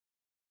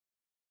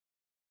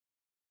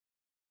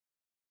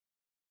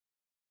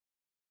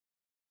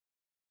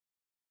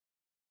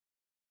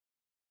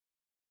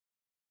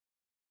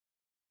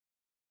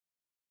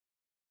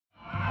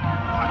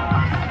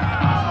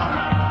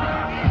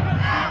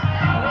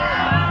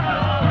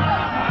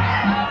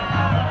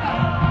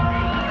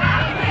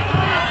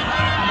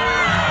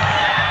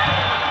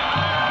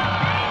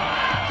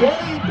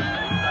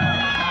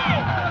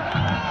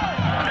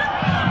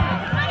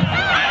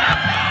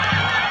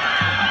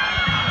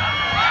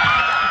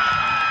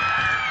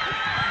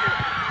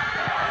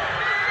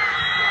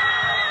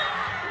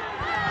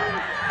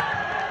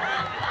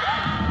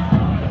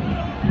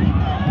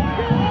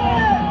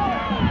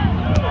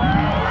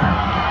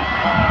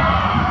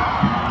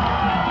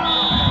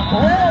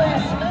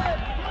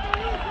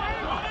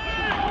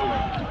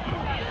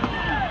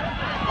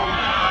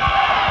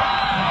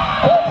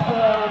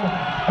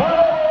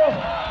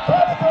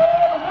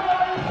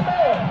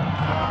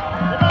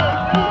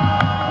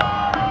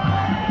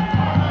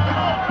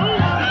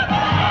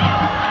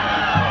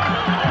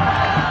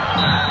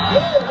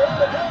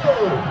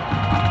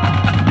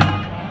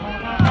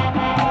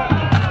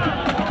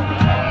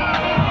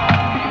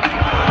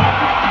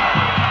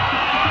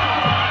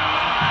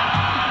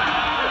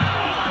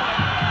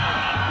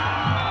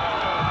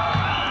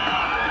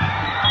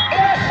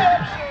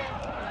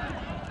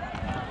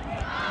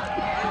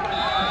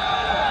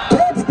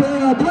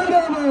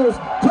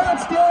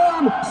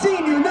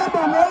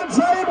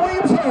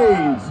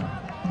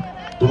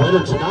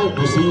winner tonight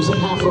receives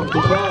half of the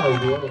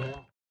crowd. The other half.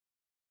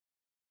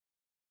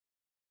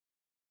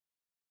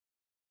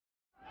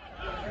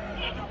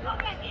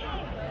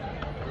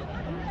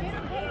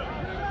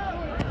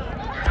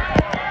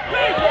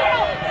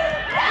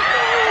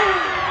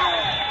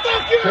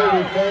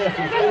 Carry pass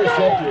is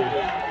intercepted.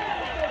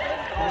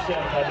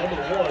 Intercepted by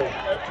number 1,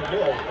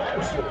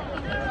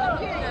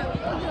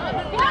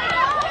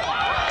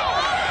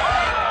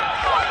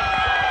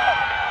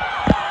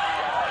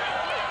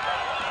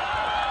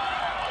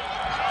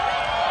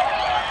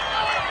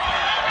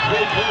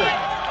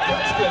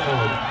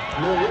 touchdown,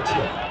 Lower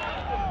Richland.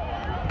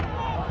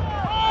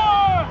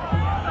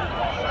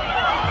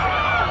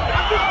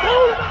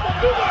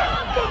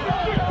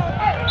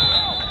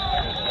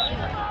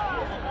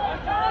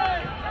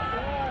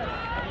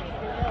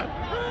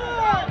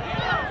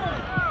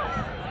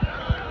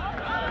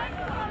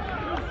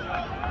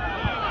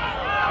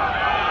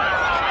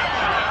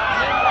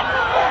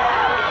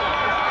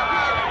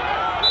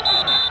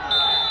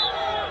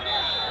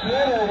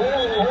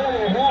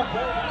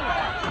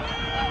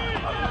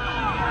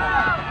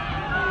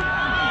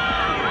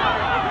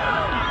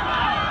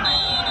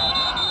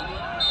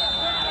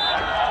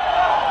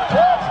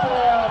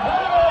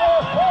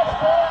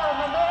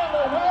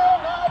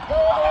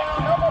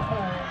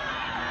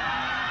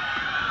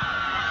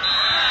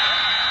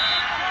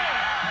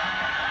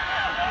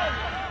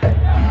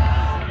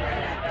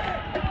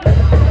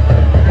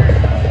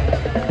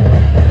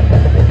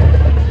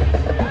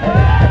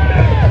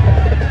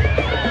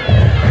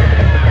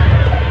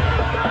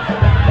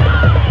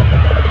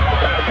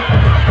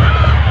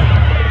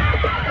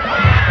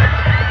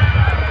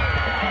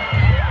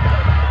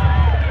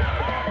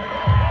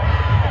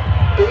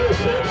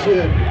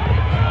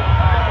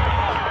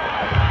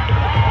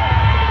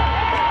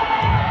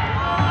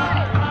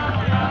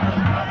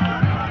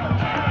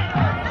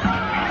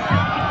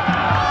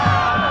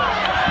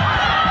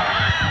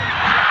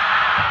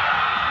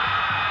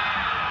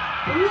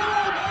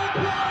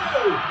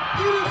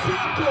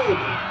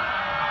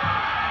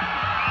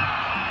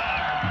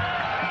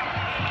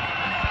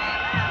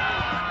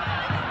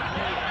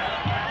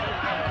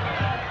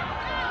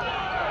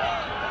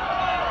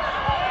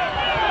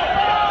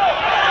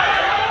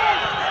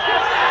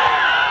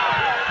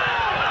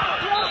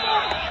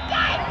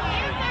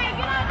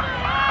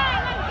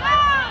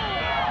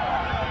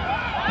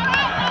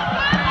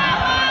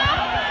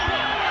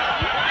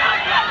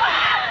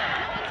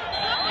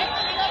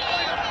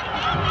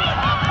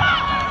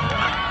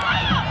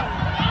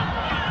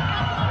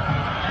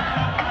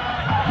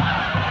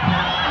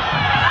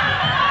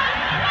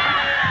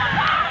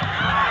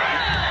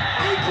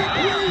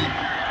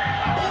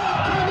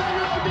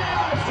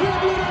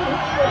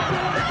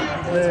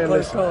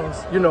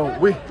 You know,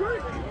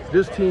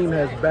 this team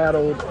has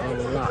battled a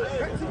lot.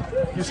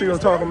 You see what I'm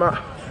talking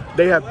about?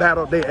 They have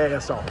battled their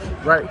ass off,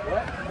 right?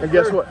 And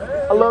guess what?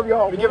 I love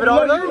y'all. We give it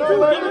all to you.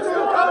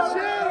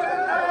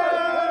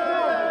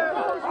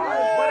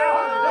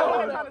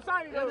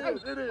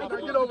 It is. Now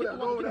get over there.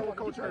 Go over there with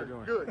Coach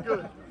Dreher.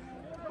 Good.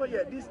 But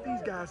yeah, these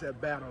guys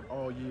have battled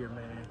all year,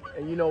 man.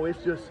 And you know,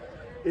 it's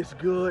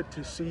good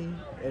to see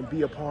and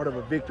be a part of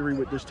a victory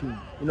with this team.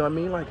 You know what I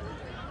mean? Like,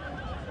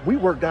 we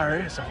worked our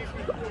ass off.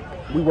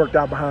 We worked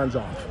our behinds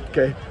off,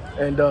 okay?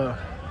 And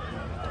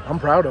I'm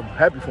proud of them,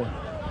 happy for them.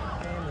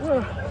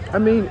 Well, I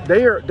mean,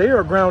 they are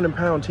a ground and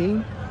pound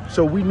team,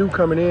 so we knew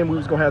coming in we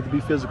was gonna have to be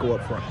physical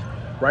up front,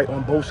 right,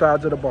 on both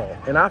sides of the ball.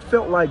 And I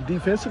felt like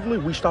defensively,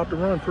 we stopped the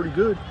run pretty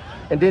good.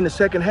 And then the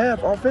second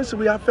half,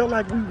 offensively, I felt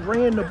like we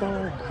ran the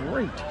ball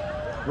great,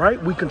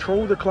 right? We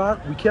controlled the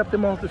clock, we kept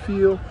them off the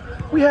field.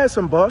 We had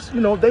some busts, you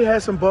know, they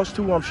had some busts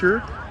too, I'm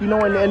sure, you know,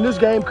 and this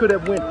game could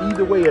have went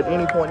either way at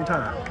any point in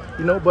time,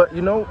 you know, but,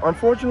 you know,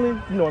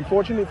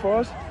 unfortunately for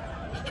us,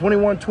 it's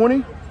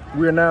 21-20.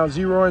 We are now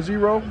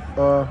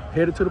 0-0,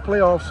 headed to the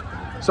playoffs,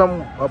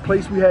 a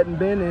place we hadn't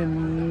been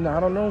in,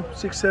 I don't know,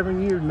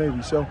 6-7 years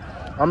maybe, so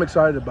I'm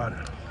excited about it.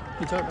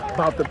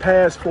 About the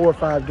past 4 or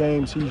 5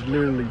 games, he's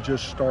literally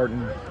just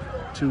starting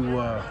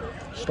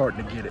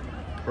to get it,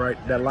 right?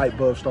 That light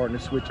bulb starting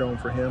to switch on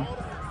for him,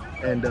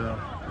 and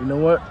you know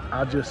what?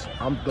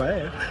 I'm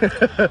glad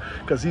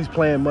because he's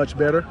playing much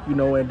better, you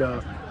know, and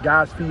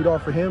guys feed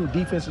off of him.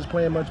 Defense is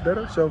playing much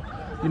better. So,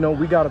 you know,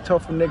 we got a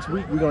tough one next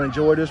week. We're going to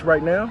enjoy this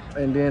right now,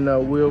 and then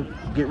we'll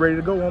get ready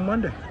to go on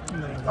Monday.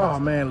 Oh,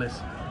 man,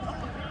 listen.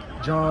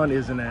 John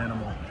is an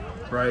animal,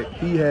 right?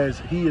 He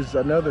is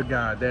another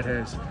guy that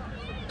has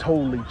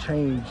totally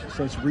changed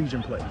since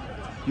region play,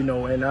 you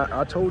know, and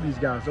I told these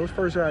guys, those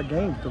first 5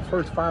 games,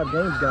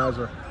 guys,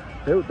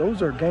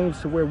 those are games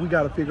to where we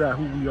got to figure out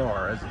who we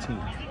are as a team.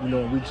 You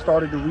know, we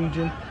started the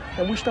region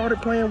and we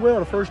started playing well.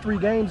 The first 3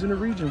 games in the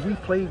region, we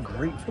played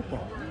great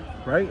football,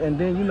 right? And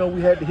then, you know,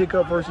 we had the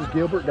hiccup versus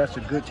Gilbert. That's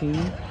a good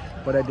team.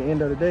 But at the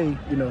end of the day,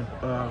 you know,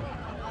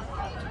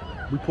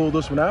 we pulled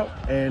this one out,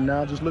 and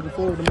now just looking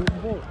forward to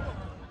moving forward.